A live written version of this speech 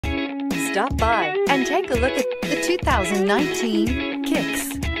Stop by and take a look at the 2019 Kicks.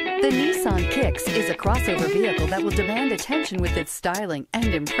 The Nissan Kicks is a crossover vehicle that will demand attention with its styling and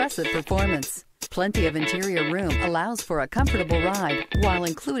impressive performance. Plenty of interior room allows for a comfortable ride while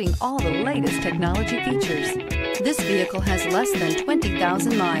including all the latest technology features. This vehicle has less than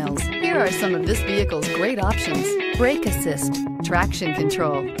 20,000 miles. Here are some of this vehicle's great options: brake assist, traction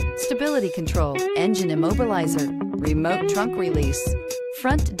control, stability control, engine immobilizer, remote trunk release,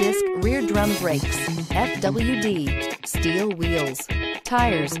 front disc rear drum brakes, FWD, steel wheels,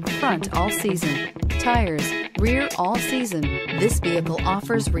 tires front all season, tires rear all season. This vehicle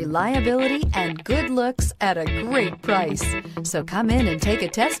offers reliability and good looks at a great price. So come in and take a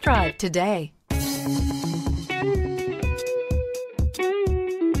test drive today.